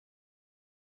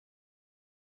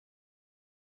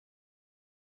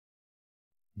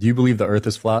Do you believe the Earth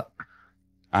is flat?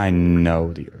 I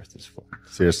know the Earth is flat.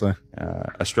 Seriously?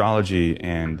 Astrology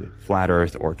and flat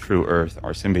Earth or true Earth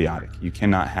are symbiotic. You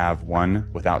cannot have one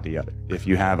without the other. If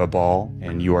you have a ball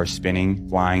and you are spinning,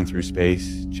 flying through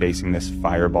space, chasing this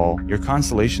fireball, your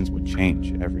constellations would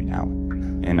change every now and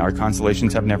then. And our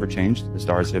constellations have never changed. The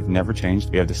stars have never changed.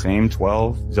 We have the same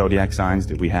 12 zodiac signs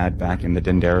that we had back in the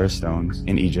Dendera stones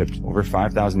in Egypt over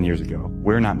 5,000 years ago.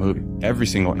 We're not moving. Every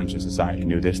single ancient society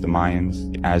knew this. The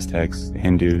Mayans, the Aztecs, the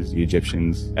Hindus, the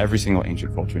Egyptians, every single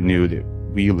ancient culture knew that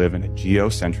we live in a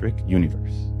geocentric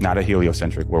universe, not a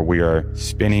heliocentric, where we are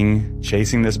spinning,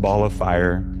 chasing this ball of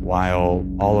fire while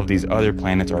all of these other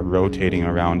planets are rotating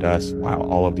around us, while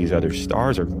all of these other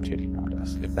stars are rotating around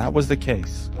us. If that was the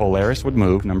case, Polaris would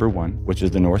move, number one, which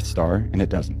is the North Star, and it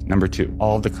doesn't. Number two,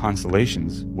 all of the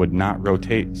constellations would not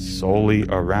rotate solely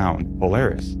around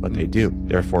Polaris, but they do.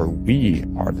 Therefore, we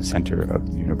are the center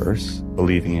of the universe.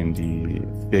 Believing in the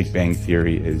Big Bang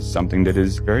Theory is something that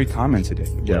is very common today,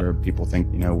 where people think,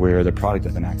 we're the product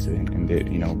of an accident and that,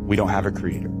 we don't have a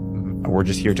creator. We're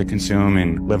just here to consume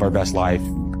and live our best life,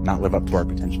 not live up to our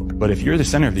potential. But if you're the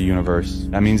center of the universe,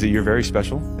 that means that you're very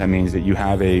special. That means that you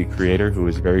have a creator who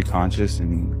is very conscious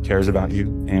and cares about you.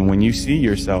 And when you see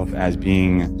yourself as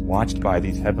being watched by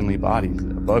these heavenly bodies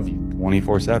above you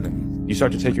 24/7, you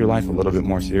start to take your life a little bit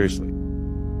more seriously.